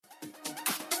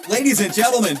Ladies and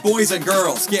gentlemen, boys and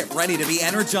girls, get ready to be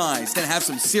energized and have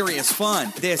some serious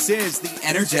fun. This is the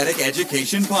Energetic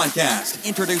Education Podcast.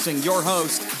 Introducing your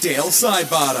host, Dale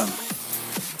Sidebottom.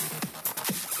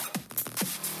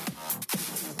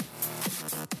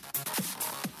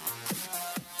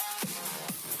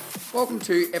 Welcome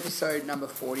to episode number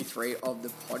 43 of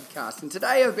the podcast. And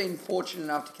today I've been fortunate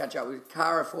enough to catch up with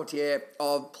Cara Fortier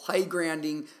of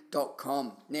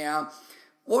playgrounding.com. Now,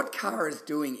 what Cara is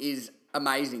doing is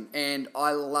amazing, and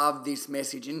I love this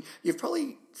message. And you've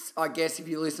probably, I guess, if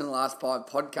you listen to the last 5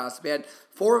 podcasts, about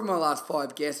 4 of my last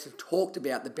 5 guests have talked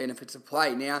about the benefits of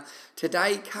play. Now,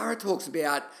 today, Cara talks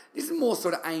about, this is more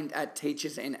sort of aimed at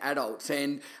teachers and adults.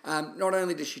 And not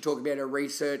only does she talk about her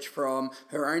research from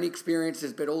her own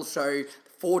experiences, but also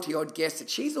 40-odd guests that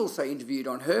she's also interviewed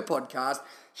on her podcast.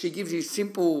 She gives you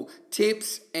simple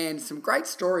tips and some great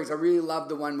stories. I really love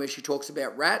the one where she talks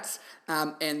about rats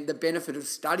and the benefit of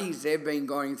studies they've been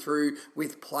going through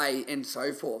with play and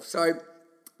so forth. So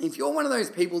if you're one of those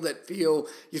people that feel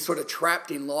you're sort of trapped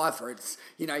in life, or it's,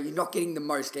 you're not getting the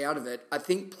most out of it, I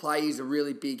think play is a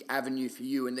really big avenue for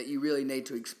you and that you really need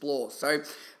to explore. So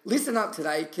listen up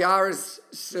today. Cara's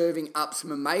serving up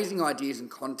some amazing ideas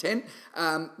and content,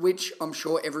 which I'm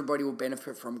sure everybody will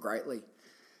benefit from greatly.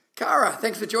 Cara,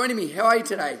 thanks for joining me. How are you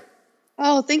today?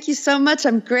 Oh, thank you so much.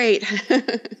 I'm great.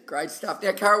 Great stuff.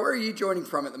 Now, Cara, where are you joining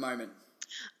from at the moment?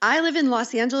 I live in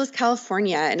Los Angeles,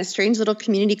 California, in a strange little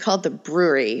community called The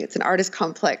Brewery. It's an artist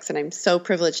complex, and I'm so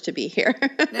privileged to be here.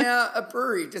 Now, a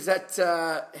brewery, does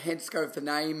that hence go for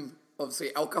name,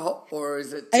 obviously, alcohol, or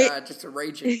is it just a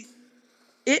region?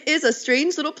 It is a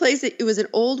strange little place. It was an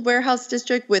old warehouse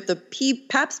district with the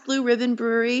Pabst Blue Ribbon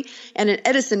Brewery and an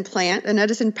Edison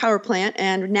power plant.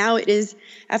 And now it is,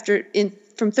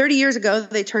 from 30 years ago,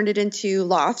 they turned it into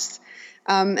lofts.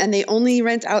 And they only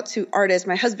rent out to artists.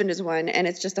 My husband is one, and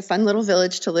it's just a fun little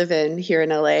village to live in here in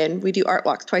LA. And we do art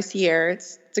walks twice a year.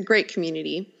 It's a great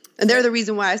community. And they're the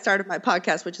reason why I started my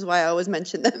podcast, which is why I always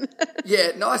mention them.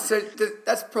 Yeah, nice. So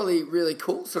that's probably really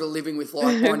cool, sort of living with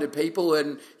like-minded people,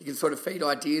 and you can sort of feed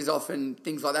ideas off and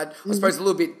things like that. I suppose a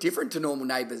little bit different to normal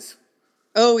neighbours.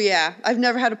 Oh, yeah. I've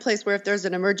never had a place where if there's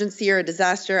an emergency or a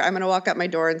disaster, I'm going to walk out my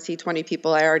door and see 20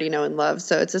 people I already know and love.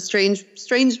 So it's a strange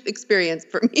experience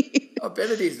for me. I bet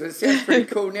it is, but it sounds pretty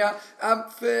cool. Now,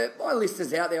 for my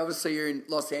listeners out there, obviously you're in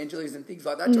Los Angeles and things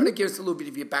like that. Do you want to give us a little bit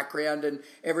of your background and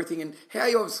everything, and how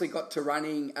you obviously got to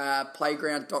running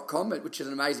playground.com, which is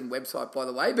an amazing website, by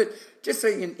the way, but just so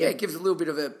you can give us a little bit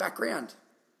of a background.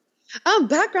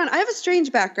 Background. I have a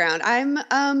strange background.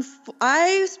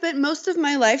 I spent most of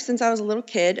my life since I was a little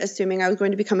kid assuming I was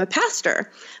going to become a pastor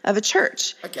of a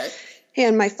church. Okay.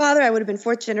 And my father, I would have been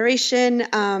 4th generation.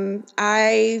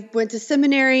 I went to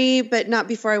seminary, but not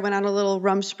before I went on a little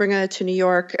rumspringa to New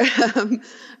York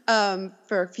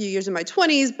for a few years in my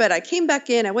 20s. But I came back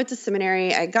in, I went to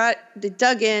seminary,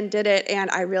 dug in, did it, and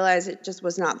I realized it just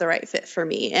was not the right fit for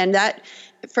me. And that,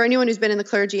 for anyone who's been in the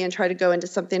clergy and tried to go into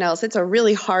something else, it's a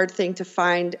really hard thing to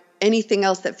find anything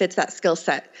else that fits that skill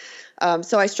set.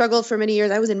 So I struggled for many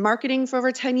years. I was in marketing for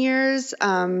over 10 years.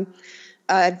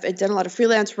 I've done a lot of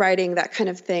freelance writing, that kind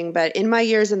of thing. But in my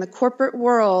years in the corporate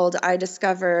world, I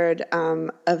discovered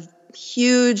a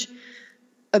huge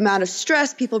amount of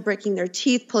stress, people breaking their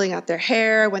teeth, pulling out their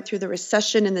hair. I went through the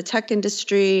recession in the tech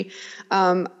industry.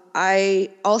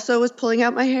 I also was pulling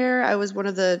out my hair. I was one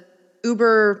of the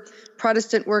uber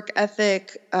Protestant work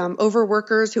ethic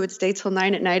overworkers who would stay till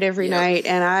 9 at night every night.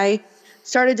 And I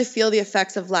started to feel the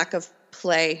effects of lack of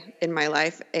play in my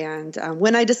life. And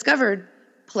when I discovered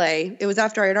play, it was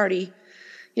after I had already,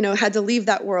 had to leave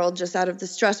that world just out of the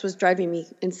stress was driving me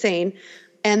insane.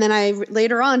 And then I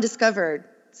later on discovered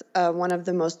one of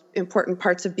the most important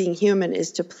parts of being human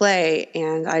is to play.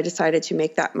 And I decided to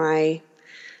make that my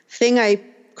thing I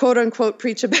quote unquote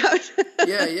preach about.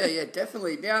 Yeah,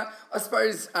 definitely. Now, I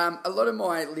suppose a lot of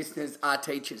my listeners are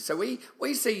teachers. So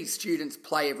we see students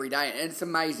play every day, and it's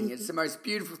amazing. Mm-hmm. It's the most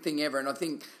beautiful thing ever. And I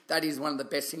think that is one of the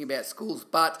best things about schools.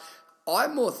 But I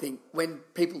more think when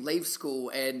people leave school,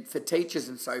 and for teachers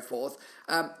and so forth,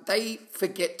 they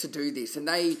forget to do this and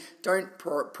they don't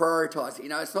prioritise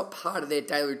it. It's not part of their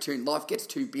daily routine. Life gets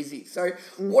too busy. So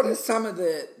what are some of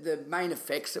the main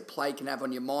effects that play can have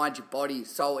on your mind, your body, your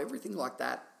soul, everything like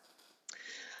that?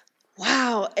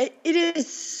 Wow. It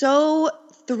is so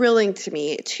thrilling to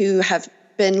me to have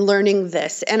been learning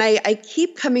this. And I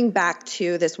keep coming back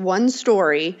to this one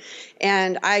story,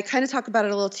 and I kind of talk about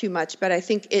it a little too much, but I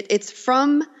think it's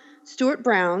from Stuart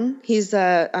Brown. He's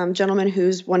a gentleman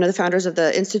who's one of the founders of the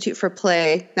National Institute for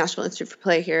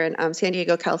Play here in San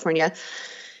Diego, California.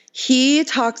 He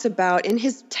talks about, in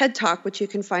his TED Talk, which you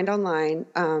can find online,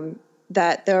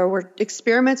 that there were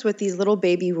experiments with these little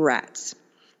baby rats.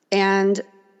 And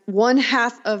one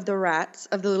half of the rats,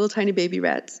 of the little tiny baby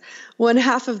rats, one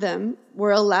half of them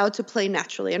were allowed to play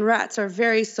naturally. And rats are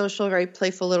very social, very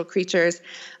playful little creatures,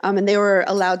 and they were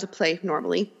allowed to play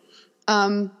normally.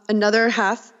 The other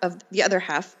half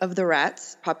of the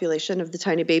rats population of the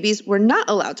tiny babies were not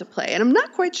allowed to play. And I'm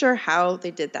not quite sure how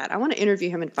they did that. I want to interview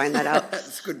him and find that out.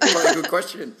 That's a good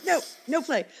question. No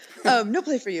play. No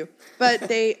play for you.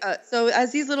 But so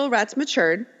as these little rats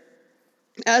matured,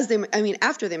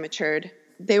 after they matured,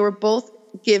 they were both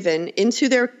given into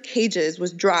their cages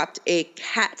was dropped a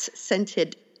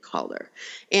cat-scented collar.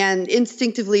 And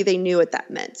instinctively they knew what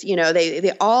that meant. You know,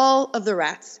 they all of the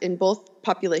rats in both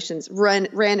populations ran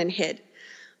and hid.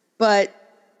 But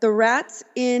the rats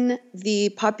in the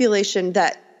population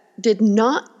that did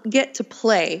not get to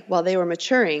play while they were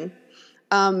maturing,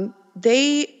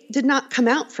 they did not come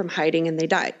out from hiding and they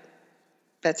died.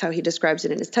 That's how he describes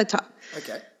it in his TED Talk.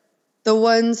 Okay. The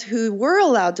ones who were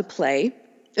allowed to play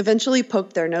eventually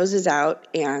poked their noses out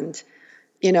and,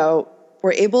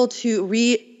 were able to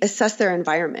reassess their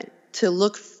environment, to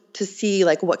look to see,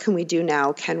 like, what can we do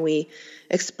now? Can we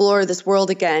explore this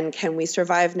world again? Can we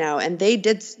survive now? And they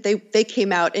did. They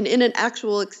came out, and in an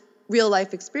actual real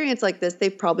life experience like this,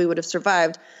 they probably would have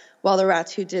survived, while the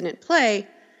rats who didn't play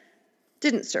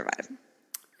didn't survive.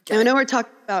 Okay. And I know we're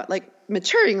talking about like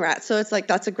maturing rats, so it's like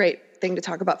that's a great thing to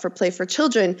talk about for play for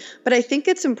children. But I think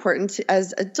it's important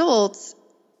as adults.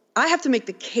 I have to make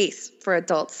the case for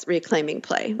adults reclaiming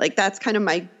play. Like that's kind of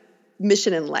my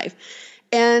mission in life.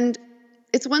 And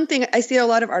it's one thing, I see a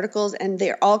lot of articles and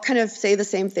they all kind of say the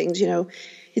same things,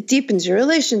 it deepens your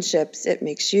relationships, it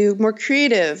makes you more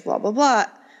creative, blah, blah, blah.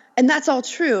 And that's all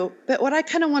true. But what I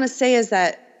kind of want to say is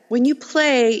that when you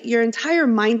play, your entire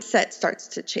mindset starts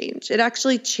to change. It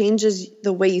actually changes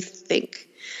the way you think.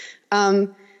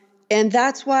 And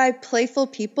that's why playful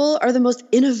people are the most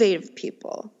innovative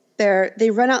people. They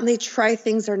run out and they try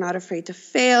things. They're not afraid to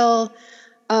fail.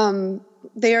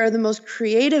 They are the most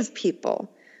creative people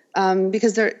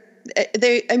because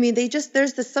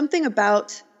there's something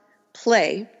about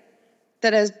play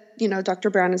that, as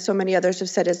Dr. Brown and so many others have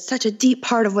said, is such a deep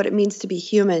part of what it means to be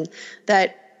human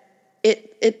that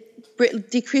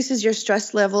it decreases your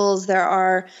stress levels.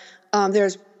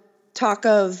 There's talk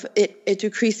of it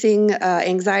decreasing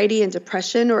anxiety and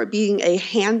depression, or being a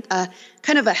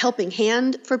kind of a helping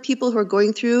hand for people who are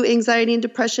going through anxiety and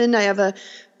depression. I have a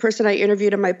person I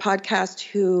interviewed on my podcast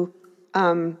who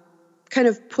kind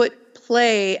of put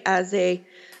play as a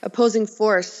opposing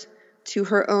force to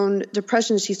her own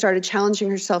depression. She started challenging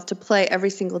herself to play every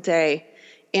single day.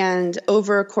 And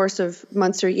over a course of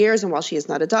months or years, and while she is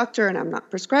not a doctor and I'm not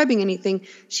prescribing anything,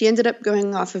 she ended up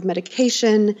going off of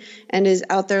medication and is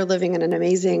out there living an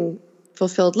amazing,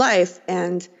 fulfilled life.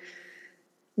 And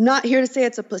not here to say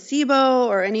it's a placebo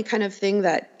or any kind of thing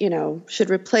that, should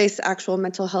replace actual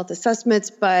mental health assessments,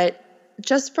 but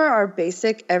just for our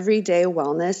basic everyday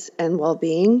wellness and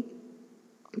well-being,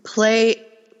 play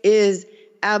is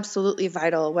absolutely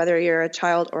vital, whether you're a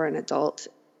child or an adult.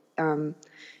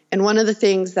 And one of the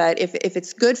things that if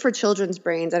it's good for children's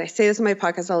brains, and I say this on my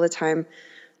podcast all the time,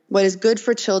 what is good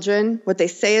for children, what they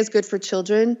say is good for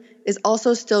children, is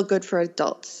also still good for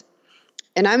adults.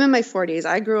 And I'm in my 40s.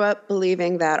 I grew up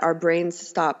believing that our brains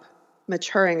stop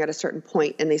maturing at a certain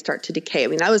point and they start to decay. I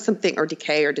mean, that was something, or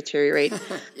decay or deteriorate.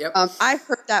 Yep. I've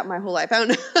heard that my whole life. I don't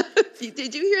know.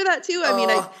 Did you hear that too?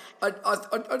 I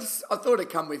thought it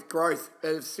come with growth.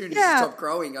 As soon as you stop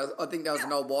growing, I think that was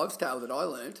an old wives' tale that I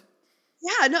learned.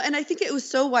 Yeah, no, and I think it was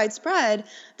so widespread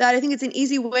that I think it's an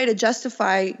easy way to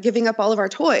justify giving up all of our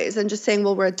toys and just saying,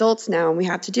 well, we're adults now and we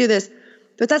have to do this.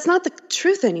 But that's not the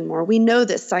truth anymore. We know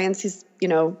this. Science is,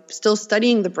 still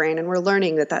studying the brain, and we're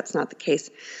learning that that's not the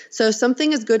case. So if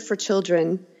something is good for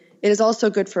children, it is also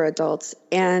good for adults.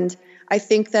 And I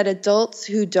think that adults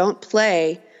who don't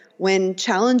play, when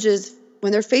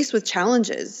they're faced with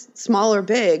challenges, small or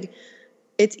big,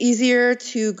 it's easier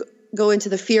to go into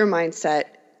the fear mindset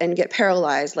and get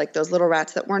paralyzed like those little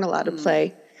rats that weren't allowed to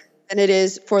play, than it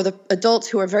is for the adults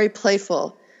who are very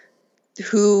playful,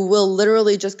 who will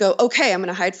literally just go, okay, I'm going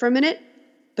to hide for a minute,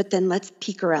 but then let's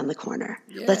peek around the corner.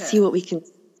 Yeah. Let's see what we can,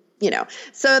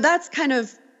 So that's kind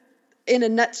of, in a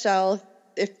nutshell,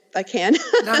 if I can.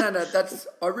 No.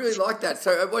 I really like that.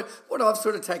 So what I've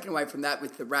sort of taken away from that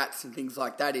with the rats and things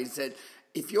like that is that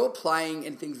if you're playing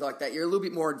and things like that, you're a little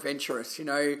bit more adventurous.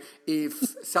 If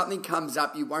something comes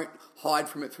up, you won't hide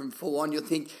from it from full on. You'll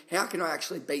think, how can I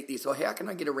actually beat this? Or how can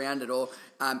I get around it? Or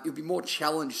you'll be more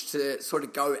challenged to sort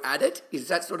of go at it. Is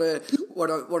that sort of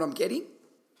what I'm getting?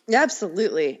 Yeah,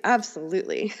 absolutely.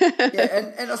 Absolutely.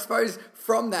 Yeah, and I suppose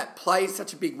from that, play is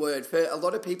such a big word. For a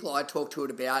lot of people I talk to it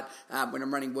about when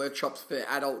I'm running workshops for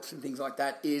adults and things like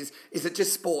that, is it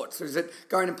just sports or is it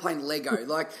going and playing Lego?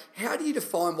 Like, how do you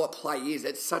define what play is?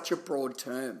 It's such a broad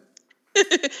term.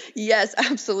 Yes,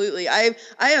 absolutely. I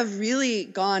have really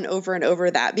gone over and over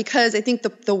that because I think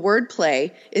the word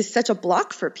play is such a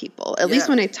block for people. At least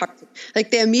when I talk,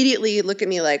 like they immediately look at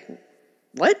me like,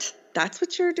 what? That's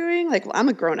what you're doing? Like, well, I'm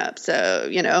a grown up, so,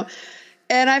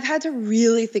 and I've had to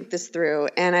really think this through.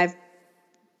 And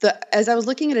as I was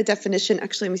looking at a definition,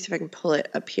 actually, let me see if I can pull it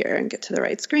up here and get to the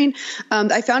right screen.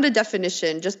 I found a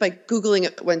definition just by Googling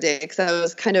it one day because I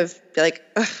was kind of like,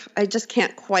 I just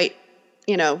can't quite,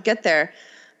 get there.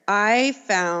 I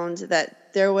found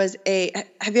that there was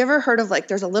have you ever heard of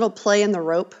there's a little play in the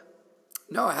rope?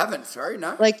 No, I haven't. Sorry,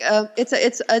 no.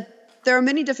 There are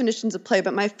many definitions of play,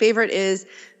 but my favorite is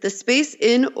the space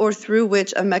in or through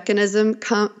which a mechanism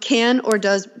can or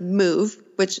does move,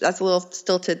 which that's a little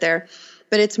stilted there,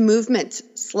 but it's movement,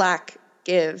 slack,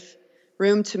 give,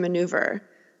 room to maneuver,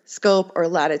 scope, or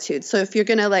latitude. So if you're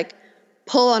going to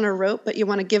pull on a rope, but you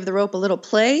want to give the rope a little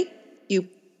play, you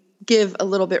give a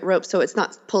little bit rope so it's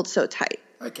not pulled so tight.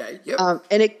 Okay, yep.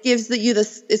 And it gives you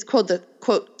this, it's called the,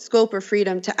 quote, scope or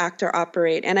freedom to act or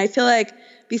operate. And I feel like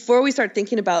before we start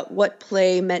thinking about what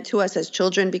play meant to us as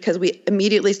children, because we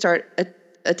immediately start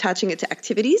attaching it to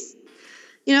activities.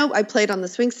 I played on the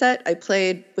swing set. I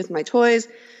played with my toys.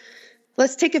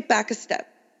 Let's take it back a step.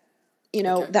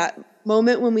 Okay. That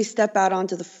moment when we step out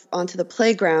onto the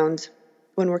playground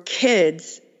when we're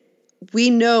kids, we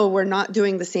know we're not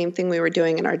doing the same thing we were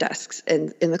doing in our desks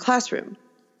in the classroom.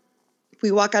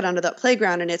 We walk out onto that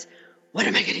playground and it's, what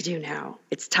am I going to do now?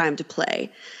 It's time to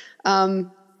play.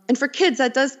 And for kids,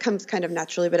 that does come kind of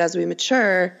naturally. But as we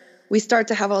mature, we start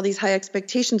to have all these high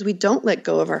expectations. We don't let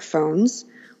go of our phones.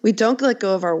 We don't let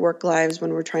go of our work lives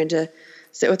when we're trying to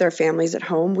sit with our families at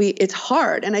home. It's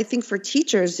hard. And I think for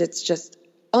teachers, it's just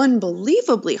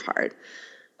unbelievably hard.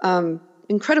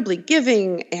 Incredibly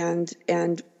giving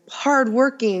and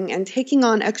hardworking and taking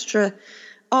on extra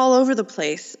all over the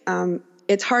place.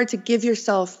 It's hard to give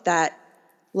yourself that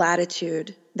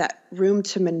latitude, that room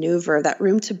to maneuver, that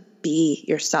room to be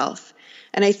yourself.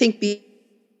 And I think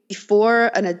before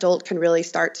an adult can really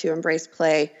start to embrace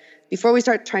play, before we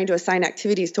start trying to assign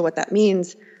activities to what that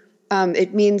means,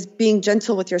 it means being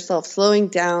gentle with yourself, slowing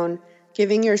down,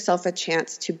 giving yourself a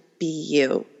chance to be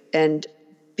you. And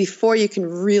before you can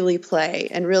really play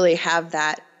and really have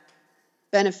that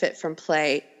benefit from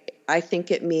play, I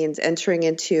think it means entering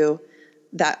into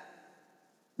that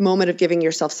moment of giving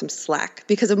yourself some slack.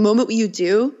 Because the moment you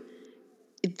do,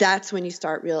 that's when you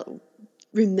start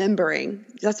remembering.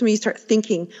 That's when you start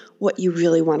thinking what you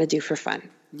really want to do for fun.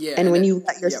 Yeah, and when you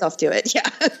let yourself do it, yeah.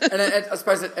 and I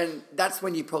suppose, and that's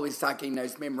when you probably start getting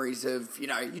those memories of,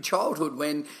 your childhood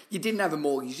when you didn't have a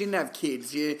mortgage, you didn't have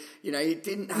kids, you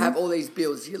didn't have all these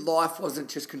bills, your life wasn't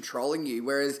just controlling you.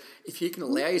 Whereas if you can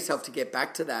allow yourself to get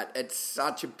back to that, it's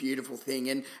such a beautiful thing,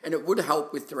 and it would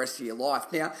help with the rest of your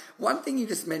life. Now, one thing you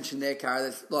just mentioned there, Cara,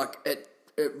 that's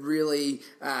it really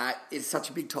is such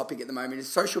a big topic at the moment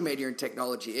is social media and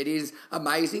technology. It is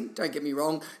amazing. Don't get me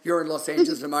wrong. You're in Los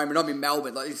Angeles at the moment. I'm in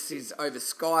Melbourne. This is over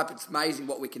Skype. It's amazing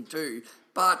what we can do.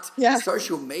 But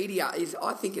social media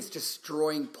I think it's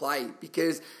destroying play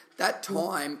because that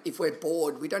time, if we're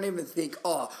bored, we don't even think,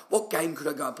 what game could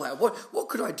I go and play? What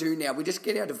could I do now? We just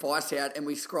get our device out and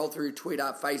we scroll through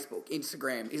Twitter, Facebook,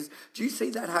 Instagram. Do you see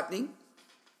that happening?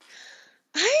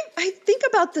 I think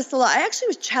about this a lot. I actually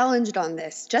was challenged on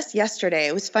this just yesterday.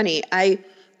 It was funny. I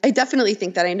definitely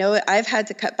think that. I know I've had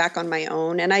to cut back on my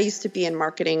own, and I used to be in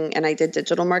marketing and I did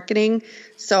digital marketing.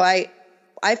 So I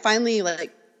finally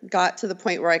got to the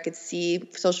point where I could see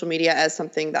social media as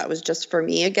something that was just for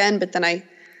me again, but then I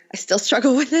still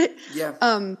struggle with it.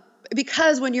 Yeah.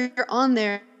 Because when you're on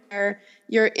there,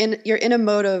 you're in a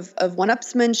mode of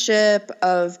one-upsmanship,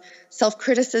 of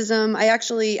self-criticism. I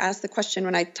actually ask the question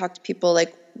when I talk to people,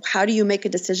 how do you make a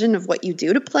decision of what you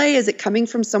do to play? Is it coming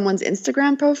from someone's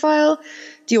Instagram profile?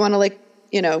 Do you want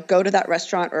to go to that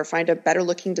restaurant or find a better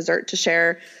looking dessert to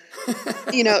share?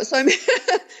 So I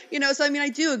mean, I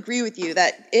do agree with you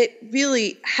that it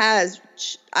really has.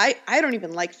 I don't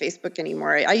even like Facebook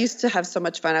anymore. I used to have so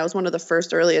much fun. I was one of the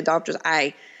first early adopters.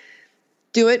 I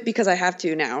do it because I have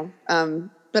to now.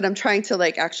 But I'm trying to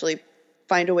actually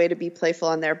find a way to be playful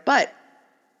on there. But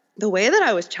the way that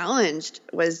I was challenged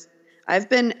was I've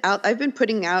been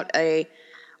putting out a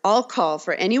all call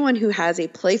for anyone who has a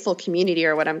playful community,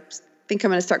 or what I think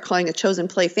I'm going to start calling a chosen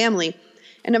play family.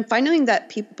 And I'm finding that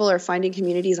people are finding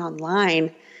communities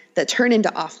online that turn into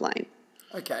offline.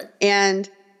 Okay. And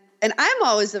And I'm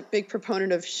always a big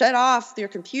proponent of shut off your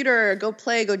computer, go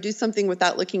play, go do something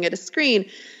without looking at a screen.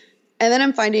 And then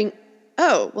I'm finding,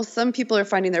 oh, well, some people are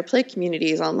finding their play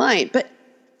communities online, but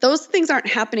those things aren't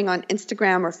happening on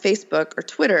Instagram or Facebook or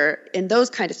Twitter in those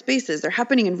kind of spaces. They're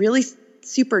happening in really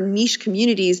super niche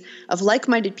communities of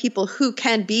like-minded people who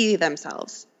can be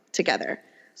themselves together.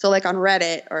 So like on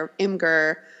Reddit or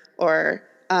Imgur or,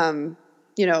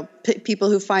 people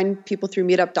who find people through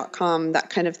meetup.com, that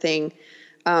kind of thing.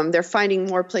 They're finding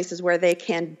more places where they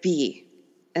can be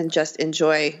and just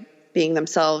enjoy being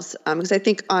themselves. Because I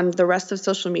think on the rest of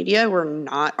social media, we're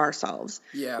not ourselves.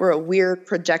 Yeah. We're a weird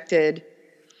projected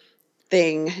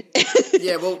thing.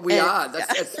 Yeah, well, we are.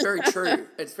 That's very true.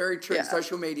 It's very true. Yeah.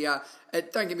 Social media,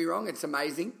 don't get me wrong, it's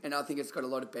amazing, and I think it's got a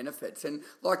lot of benefits. And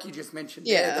like you just mentioned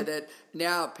there,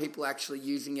 now people are actually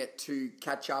using it to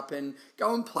catch up and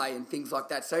go and play and things like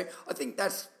that. So I think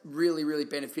that's really, really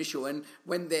beneficial. And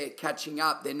when they're catching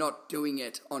up, they're not doing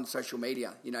it on social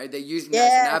media. They're using it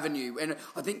as an avenue. And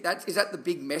I think is that the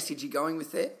big message you're going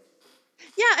with there?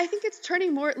 Yeah, I think it's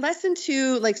turning less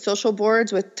into like social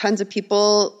boards with tons of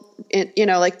people.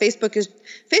 Like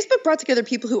Facebook brought together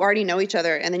people who already know each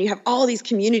other, and then you have all these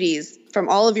communities from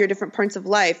all of your different parts of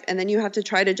life, and then you have to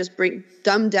try to just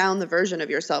dumb down the version of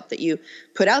yourself that you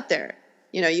put out there.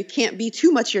 You can't be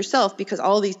too much yourself because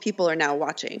all of these people are now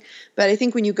watching. But I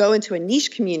think when you go into a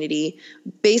niche community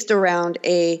based around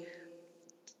a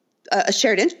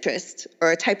shared interest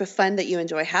or a type of fun that you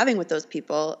enjoy having with those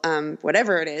people,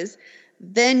 whatever it is,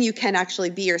 then you can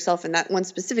actually be yourself in that one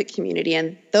specific community,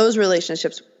 and those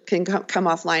relationships can come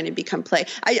offline and become play.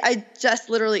 I just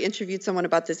literally interviewed someone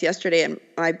about this yesterday, and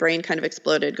my brain kind of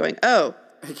exploded going, but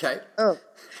I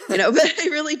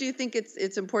really do think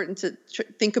it's important to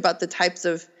think about the types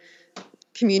of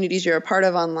communities you're a part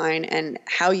of online and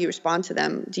how you respond to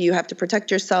them. Do you have to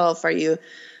protect yourself? Are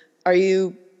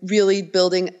you really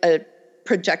building a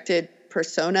projected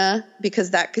persona?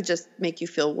 Because that could just make you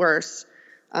feel worse.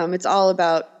 It's all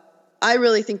about, I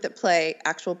really think that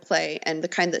actual play, and the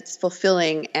kind that's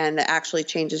fulfilling and that actually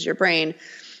changes your brain,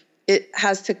 it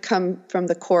has to come from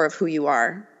the core of who you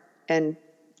are. And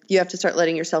you have to start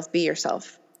letting yourself be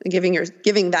yourself and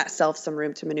giving that self some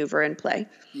room to maneuver and play.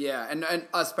 Yeah, and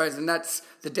I suppose, and that's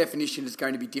the definition is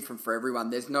going to be different for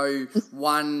everyone. There's no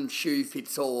one shoe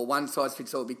fits all or one size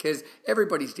fits all, because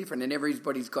everybody's different and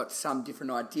everybody's got some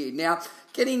different idea. Now,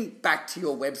 getting back to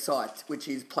your website, which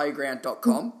is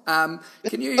playground.com,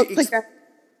 can you...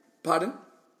 Pardon?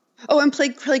 Oh, and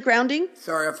playgrounding?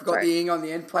 Sorry, I forgot the ing on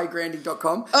the end,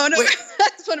 playgrounding.com. Oh, no, I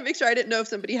just want to make sure. I didn't know if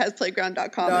somebody has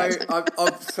playground.com. No,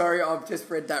 I'm sorry, I've just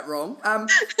read that wrong.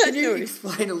 Can you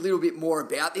explain a little bit more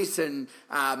about this and,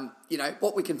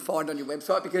 what we can find on your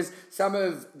website? Because some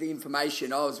of the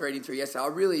information I was reading through yesterday, I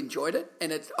really enjoyed it,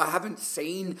 and I haven't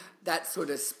seen that sort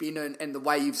of spin and the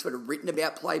way you've sort of written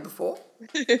about play before.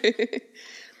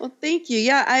 Well, thank you.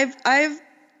 Yeah,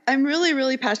 I'm really,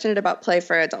 really passionate about play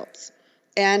for adults.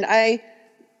 And I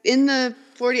think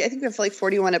we have like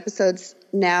 41 episodes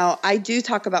now, I do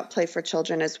talk about play for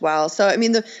children as well. So, I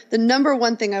mean, the number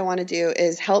one thing I want to do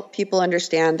is help people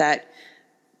understand that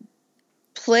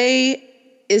play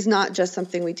is not just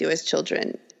something we do as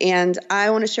children. And I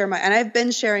want to share I've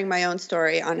been sharing my own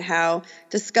story on how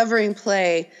discovering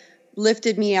play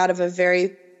lifted me out of a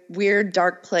very weird,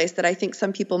 dark place that I think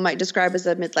some people might describe as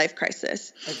a midlife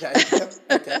crisis. Okay.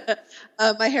 Okay.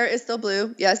 My hair is still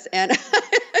blue, yes, and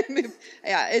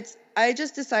I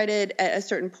just decided at a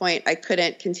certain point I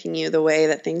couldn't continue the way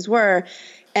that things were.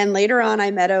 And later on,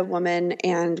 I met a woman,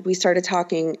 and we started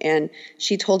talking, and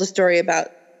she told a story about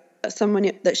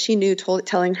someone that she knew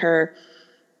telling her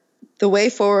the way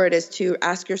forward is to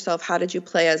ask yourself, how did you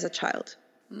play as a child?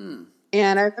 And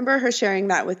I remember her sharing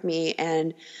that with me,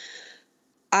 and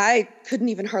I couldn't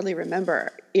even hardly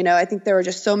remember. I think there were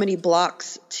just so many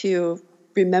blocks to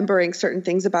remembering certain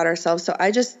things about ourselves. So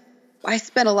I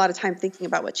spent a lot of time thinking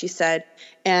about what she said.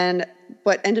 And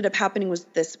what ended up happening was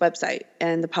this website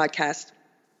and the podcast.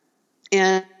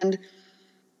 And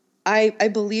I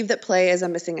believe that play is a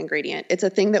missing ingredient. It's a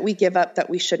thing that we give up that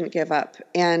we shouldn't give up.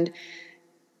 And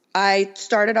I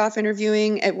started off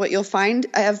interviewing at what you'll find.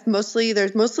 There's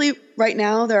mostly right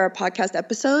now there are podcast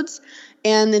episodes.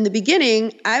 And in the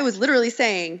beginning, I was literally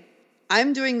saying,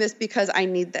 I'm doing this because I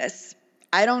need this.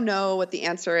 I don't know what the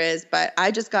answer is, but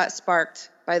I just got sparked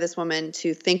by this woman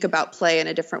to think about play in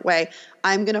a different way.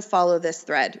 I'm going to follow this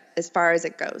thread as far as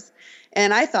it goes.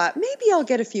 And I thought, maybe I'll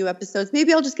get a few episodes.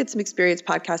 Maybe I'll just get some experience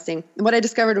podcasting. And what I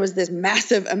discovered was this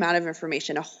massive amount of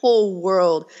information, a whole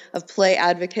world of play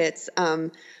advocates,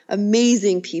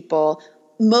 amazing people,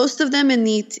 most of them in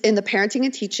the parenting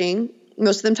and teaching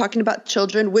most of them talking about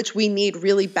children, which we need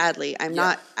really badly.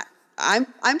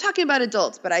 I'm talking about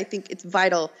adults, but I think it's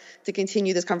vital to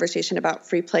continue this conversation about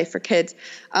free play for kids.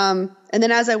 And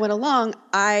then as I went along,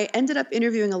 I ended up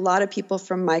interviewing a lot of people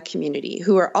from my community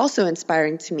who are also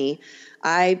inspiring to me.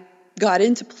 I got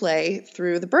into play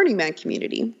through the Burning Man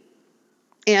community.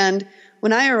 And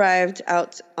when I arrived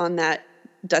out on that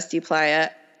dusty playa,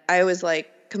 I was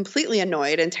like completely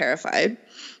annoyed and terrified.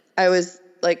 I was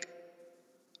like,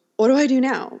 what do I do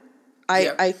now?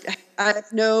 I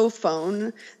have no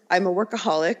phone. I'm a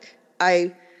workaholic.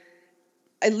 I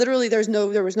literally, there was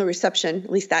no reception.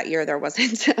 At least that year there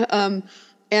wasn't.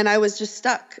 And I was just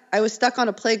stuck. I was stuck on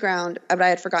a playground, but I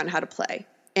had forgotten how to play.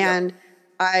 And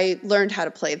I learned how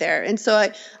to play there. And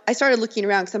so I started looking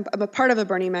around because I'm a part of a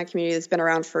Burning Man community that's been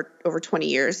around for over 20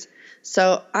 years.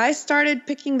 So I started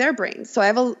picking their brains. So I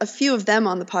have a few of them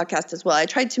on the podcast as well. I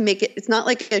tried to make it's not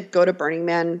like a go to Burning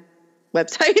Man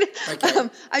website. Okay.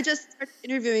 I just started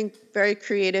interviewing very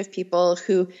creative people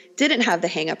who didn't have the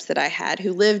hangups that I had,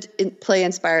 who lived in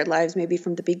play-inspired lives maybe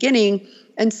from the beginning,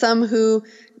 and some who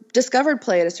discovered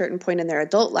play at a certain point in their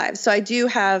adult lives. So I do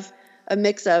have a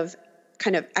mix of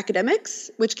kind of academics,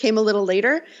 which came a little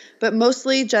later, but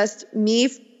mostly just me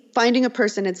finding a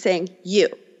person and saying, you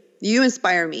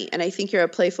inspire me, and I think you're a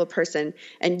playful person.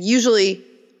 And usually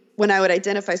when I would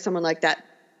identify someone like that,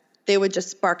 they would just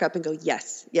spark up and go,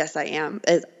 yes, I am.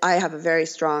 I have a very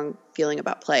strong feeling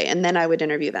about play. And then I would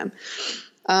interview them.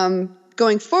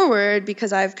 Going forward,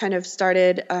 because I've kind of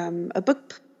started a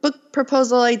book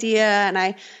proposal idea, and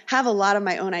I have a lot of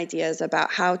my own ideas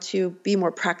about how to be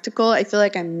more practical. I feel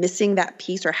like I'm missing that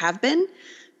piece, or have been,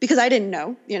 because I didn't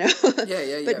know,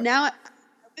 But now I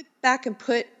look back and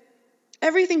put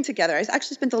everything together. I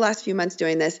actually spent the last few months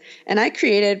doing this, and I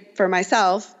created for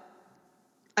myself,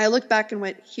 I looked back and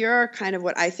went, here are kind of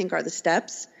what I think are the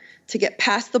steps to get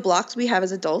past the blocks we have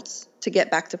as adults to get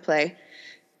back to play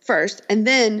first, and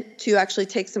then to actually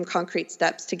take some concrete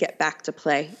steps to get back to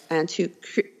play and to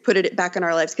put it back in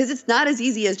our lives. Because it's not as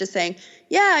easy as just saying,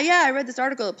 I read this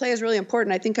article that play is really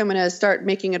important. I think I'm going to start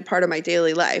making it part of my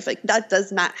daily life. Like, that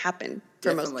does not happen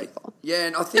for most people. Yeah,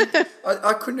 and I think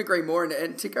I couldn't agree more.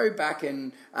 And to go back,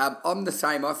 and I'm the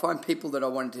same. I find people that I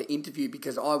wanted to interview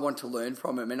because I want to learn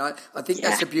from them. And I think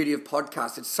that's the beauty of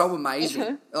podcasts. It's so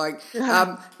amazing.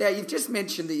 Now, you've just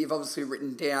mentioned that you've obviously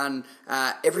written down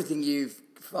everything you've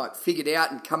figured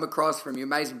out and come across from your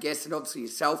amazing guests, and obviously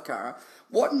yourself, Cara.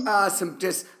 What are some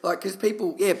because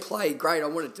people, play, great, I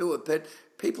want to do it, but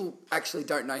people actually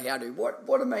don't know how to.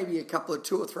 What are maybe a couple of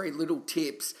 2 or 3 little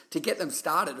tips to get them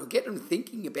started or get them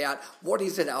thinking about what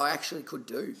is it I actually could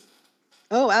do?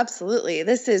 Oh, absolutely.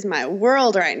 This is my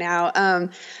world right now.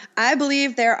 I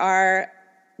believe there are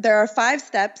 5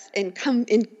 steps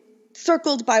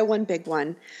circled by one big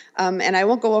one. And I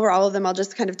won't go over all of them. I'll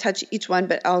just kind of touch each one,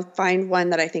 but I'll find one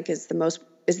that I think is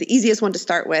the easiest one to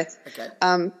start with.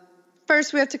 Okay.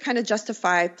 First, we have to kind of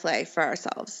justify play for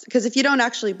ourselves, because if you don't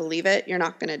actually believe it, you're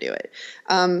not going to do it.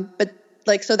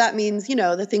 So that means,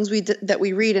 the things that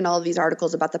we read in all of these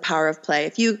articles about the power of play.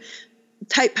 If you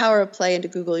type power of play into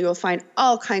Google, you will find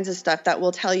all kinds of stuff that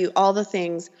will tell you all the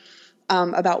things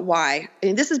about why.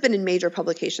 And this has been in major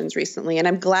publications recently, and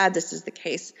I'm glad this is the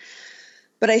case.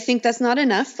 But I think that's not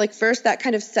enough. First, that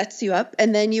kind of sets you up,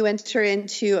 and then you enter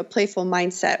into a playful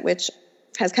mindset, which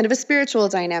has kind of a spiritual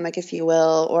dynamic, if you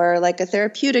will, or like a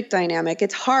therapeutic dynamic.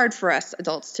 It's hard for us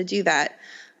adults to do that.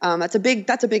 That's a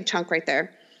big chunk right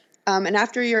there. And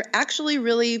after you're actually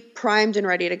really primed and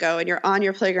ready to go, and you're on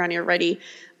your playground, you're ready,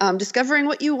 discovering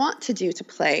what you want to do to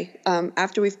play.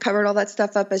 After we've covered all that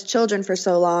stuff up as children for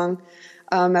so long,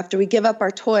 after we give up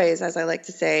our toys, as I like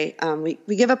to say,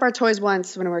 we give up our toys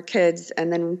once when we're kids,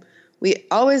 and then we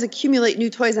always accumulate new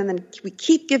toys, and then we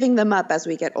keep giving them up as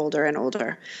we get older and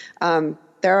older.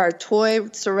 There are toy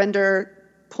surrender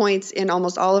points in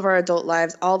almost all of our adult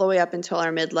lives, all the way up until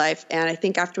our midlife. And I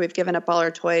think after we've given up all our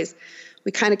toys,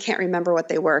 we kind of can't remember what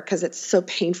they were because it's so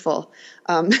painful.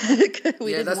 That's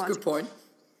a good point.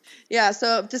 Yeah,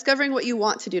 so discovering what you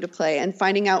want to do to play and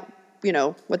finding out,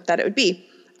 what that it would be.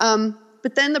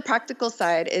 But then the practical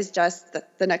side is just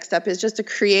the next step is just to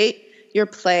create your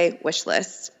play wish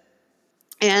list.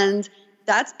 And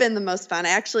that's been the most fun.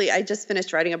 I just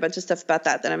finished writing a bunch of stuff about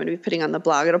that I'm going to be putting on the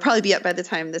blog. It'll probably be up by the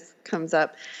time this comes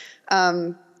up.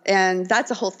 And that's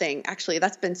a whole thing. Actually,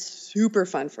 that's been super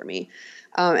fun for me.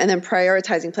 And then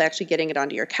prioritizing play, actually getting it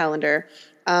onto your calendar.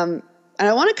 And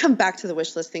I want to come back to the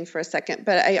wish list thing for a second.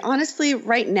 But I honestly,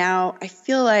 right now, I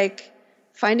feel like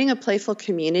finding a playful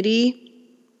community.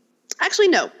 Actually,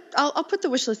 no. I'll put the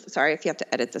wish list. Sorry if you have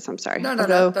to edit this. I'm sorry.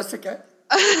 No, that's okay.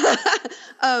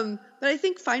 But I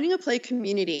think finding a play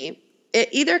community it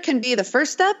either can be the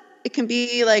first step. It can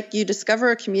be like you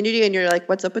discover a community and you're like,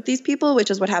 what's up with these people,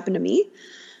 which is what happened to me.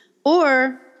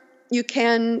 Or you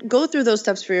can go through those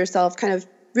steps for yourself, kind of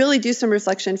really do some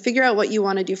reflection, figure out what you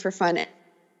want to do for fun,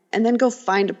 and then go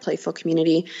find a playful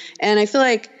community. And I feel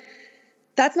like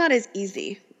that's not as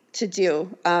easy to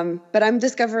do, but I'm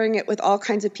discovering it with all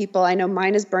kinds of people. I know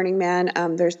mine is Burning Man.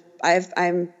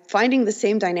 I'm finding the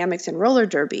same dynamics in roller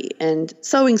derby and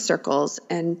sewing circles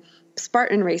and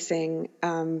Spartan racing,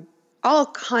 all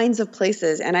kinds of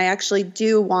places. And I actually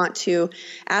do want to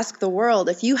ask the world,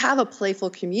 if you have a playful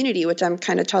community, which I'm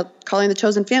kind of calling the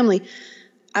chosen family,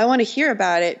 I want to hear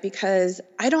about it because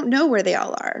I don't know where they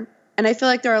all are. And I feel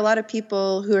like there are a lot of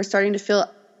people who are starting to feel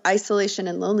isolation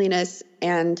and loneliness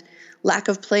and lack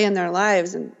of play in their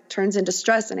lives, and turns into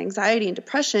stress and anxiety and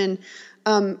depression.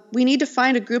 We need to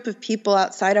find a group of people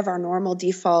outside of our normal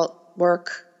default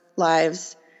work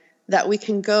lives that we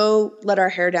can go let our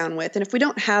hair down with. And if we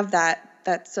don't have that,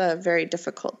 that's a very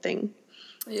difficult thing.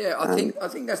 Yeah, I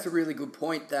think that's a really good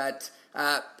point, that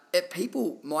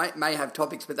people may have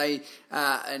topics, but they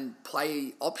and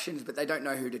play options, but they don't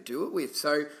know who to do it with.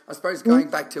 So I suppose going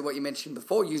back to what you mentioned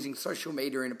before, using social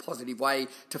media in a positive way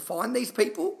to find these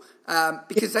people,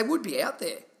 because they would be out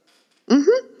there.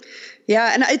 Mm-hmm.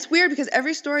 Yeah, and it's weird because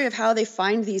every story of how they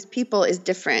find these people is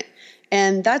different.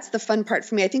 And that's the fun part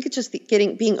for me. I think it's just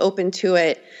being open to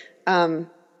it. Because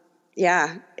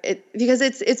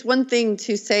it's one thing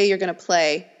to say you're going to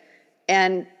play,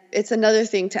 and it's another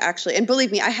thing to actually, and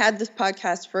believe me, I had this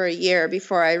podcast for a year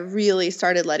before I really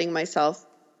started letting myself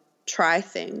try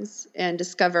things and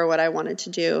discover what I wanted to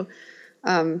do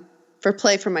for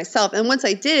play for myself. And once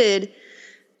I did,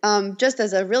 just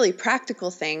as a really practical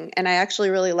thing, and I actually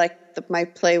really like my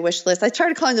play wish list. I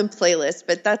started calling them playlists,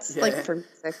 but that's like for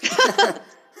music.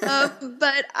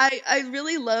 But I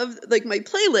really love like my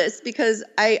playlist because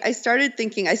I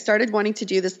started wanting to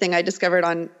do this thing I discovered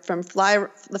from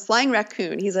the Flying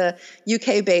Raccoon. He's a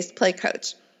UK based play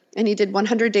coach, and he did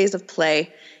 100 days of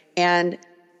play. And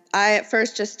I at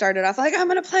first just started off like, I'm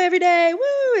going to play every day.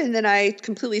 Woo. And then I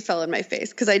completely fell on my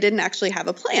face because I didn't actually have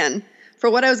a plan for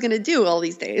what I was going to do all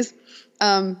these days.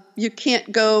 You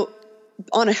can't go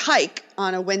on a hike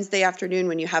on a Wednesday afternoon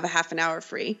when you have a half an hour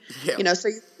free, so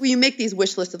you make these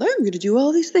wish lists of, I'm going to do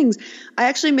all these things. I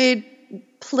actually made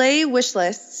play wish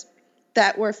lists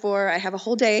that were for, I have a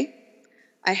whole day,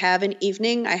 I have an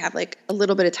evening, I have like a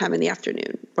little bit of time in the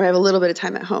afternoon, or I have a little bit of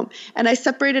time at home. And I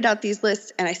separated out these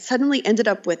lists, and I suddenly ended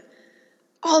up with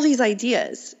all these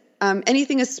ideas.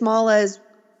 Anything as small as,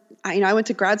 I went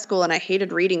to grad school and I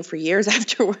hated reading for years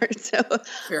afterwards. So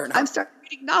I'm starting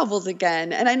reading novels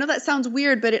again. And I know that sounds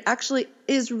weird, but it actually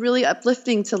is really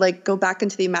uplifting to like go back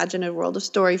into the imaginative world of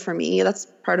story for me. That's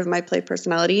part of my play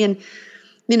personality. And,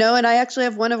 and I actually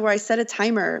have one of where I set a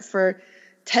timer for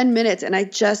 10 minutes and I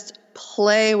just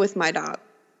play with my dog.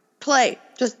 Play.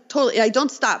 Just totally. I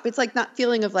don't stop. It's like not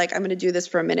feeling of like, I'm going to do this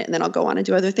for a minute and then I'll go on and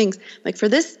do other things. Like for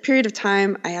this period of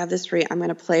time, I have this free. I'm going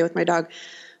to play with my dog.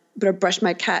 But I brush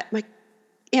my cat. My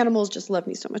animals just love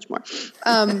me so much more.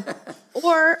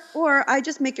 Or I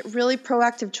just make it really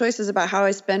proactive choices about how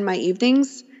I spend my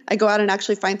evenings. I go out and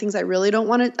actually find things I really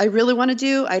want to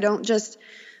do. I don't just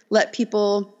I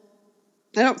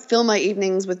don't fill my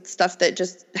evenings with stuff that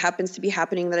just happens to be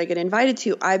happening that I get invited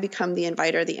to. I become the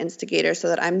inviter, the instigator, so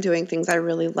that I'm doing things I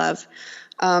really love.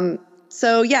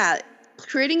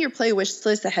 Creating your play wish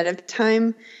list ahead of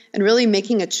time and really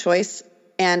making a choice.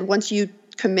 And once you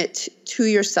commit to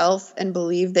yourself and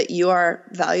believe that you are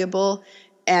valuable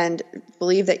and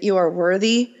believe that you are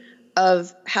worthy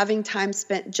of having time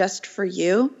spent just for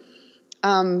you,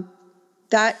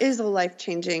 that is a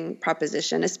life-changing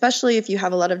proposition, especially if you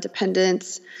have a lot of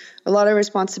dependence, a lot of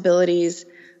responsibilities.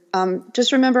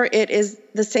 Just remember, it is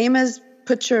the same as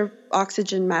put your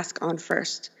oxygen mask on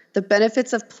first. The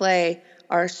benefits of play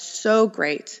are so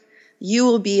great. You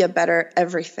will be a better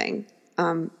everything.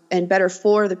 And better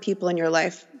for the people in your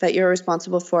life that you're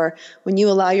responsible for when you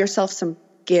allow yourself some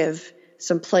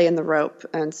play in the rope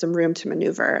and some room to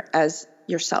maneuver as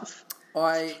yourself.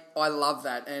 I love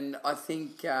that. And I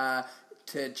think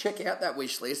to check out that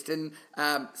wish list and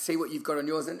see what you've got on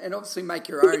yours and obviously make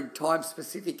your own time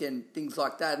specific and things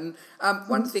like that. And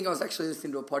one thing, I was actually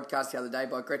listening to a podcast the other day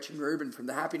by Gretchen Rubin from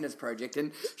the Happiness Project,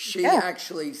 and she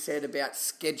actually said about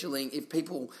scheduling, if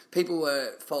people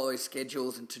follow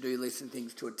schedules and to-do lists and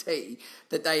things to a T,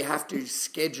 that they have to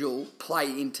schedule play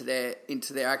into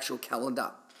their actual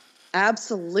calendar.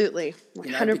 Absolutely,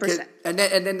 100%. Because, and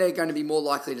then they're going to be more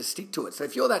likely to stick to it. So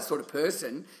if you're that sort of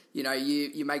person, you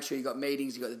make sure you got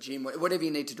meetings, you got the gym, whatever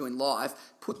you need to do in life,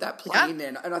 put that play in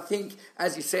there. And I think,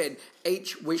 as you said,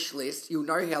 each wish list, you'll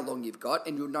know how long you've got,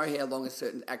 and you'll know how long a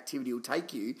certain activity will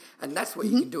take you, and that's what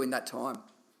you can do in that time.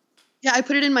 Yeah, I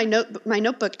put it in my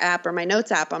notebook app or my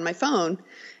notes app on my phone,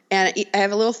 and I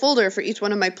have a little folder for each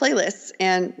one of my playlists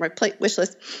and my wish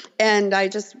list. And I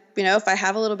just, if I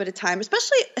have a little bit of time,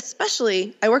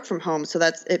 especially I work from home, so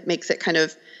it makes it kind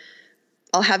of,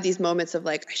 I'll have these moments of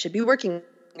like, I should be working.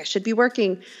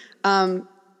 And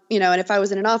if I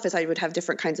was in an office, I would have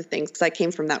different kinds of things because I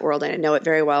came from that world and I know it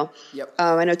very well. Yep.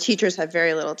 I know teachers have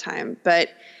very little time, but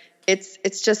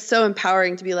it's just so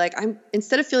empowering to be like,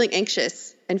 instead of feeling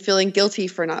anxious and feeling guilty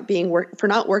for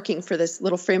not working for this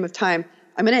little frame of time,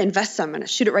 I'm going to invest some. I'm going to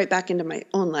shoot it right back into my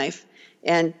own life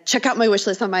and check out my wish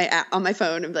list on my app, on my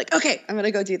phone and be like, okay, I'm going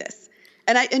to go do this.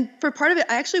 And for part of it,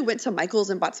 I actually went to Michael's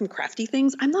and bought some crafty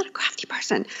things. I'm not a crafty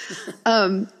person.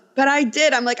 But I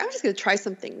did. I'm like, I'm just going to try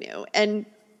something new. And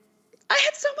I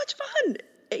had so much fun,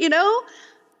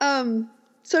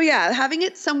 So yeah, having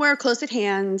it somewhere close at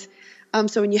hand.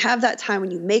 So when you have that time,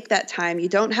 when you make that time, you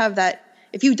don't have that.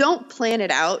 If you don't plan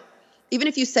it out, even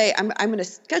if you say, I'm going to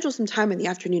schedule some time in the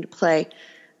afternoon to play,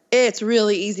 it's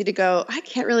really easy to go, I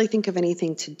can't really think of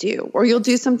anything to do. Or you'll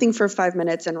do something for 5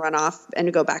 minutes and run off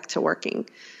and go back to working.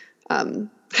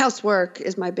 Housework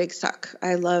is my big suck.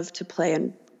 I love to play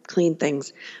and clean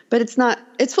things, but it's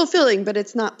fulfilling, but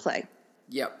it's not play.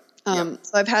 Yep. So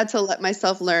I've had to let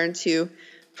myself learn to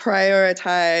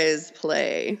prioritize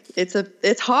play.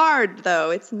 It's hard though.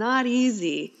 It's not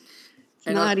easy. It's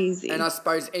not easy. And I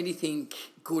suppose anything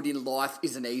good in life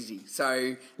isn't easy.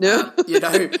 So, No.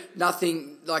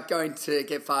 nothing like going to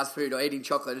get fast food or eating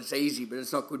chocolate, it's easy, but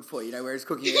it's not good for you, whereas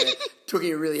cooking a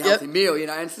really healthy meal, and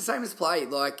it's the same as play.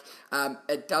 Like,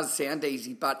 it does sound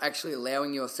easy, but actually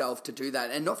allowing yourself to do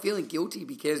that and not feeling guilty,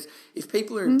 because if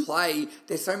people are in play,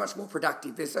 they're so much more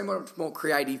productive, they're so much more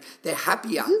creative, they're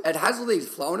happier. It has all these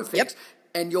flow-on effects.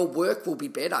 And your work will be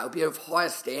better. It'll be of higher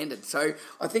standard. So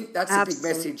I think that's a big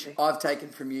message I've taken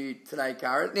from you today,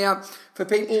 Cara. Now, for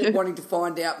people wanting to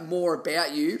find out more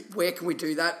about you, where can we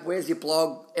do that? Where's your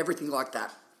blog? Everything like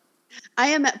that. I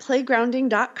am at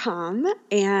playgrounding.com,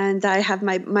 and I have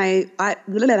my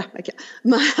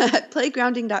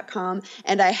playgrounding.com,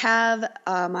 and I have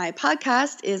my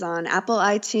podcast is on Apple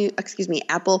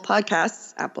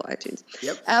Podcasts,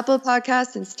 Apple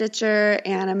Podcasts and Stitcher,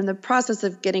 and I'm in the process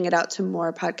of getting it out to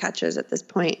more podcatchers at this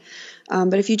point.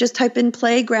 But if you just type in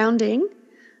Playgrounding,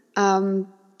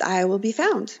 I will be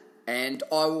found. And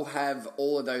I will have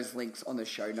all of those links on the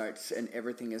show notes and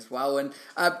everything as well. And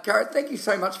Cara, thank you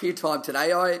so much for your time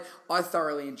today. I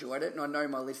thoroughly enjoyed it, and I know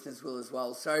my listeners will as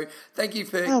well. So thank you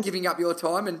for giving up your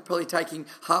time and probably taking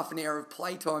half an hour of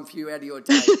playtime for you out of your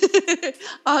day.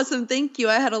 Awesome. Thank you.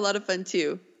 I had a lot of fun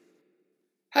too.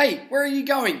 Hey, where are you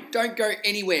going? Don't go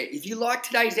anywhere. If you like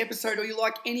today's episode or you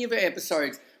like any of our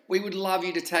episodes, we would love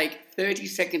you to take 30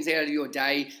 seconds out of your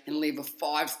day and leave a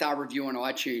 5-star review on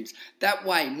iTunes. That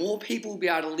way, more people will be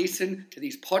able to listen to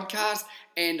this podcast,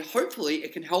 and hopefully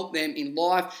it can help them in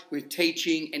life with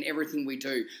teaching and everything we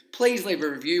do. Please leave a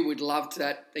review. We'd love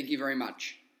that. Thank you very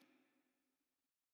much.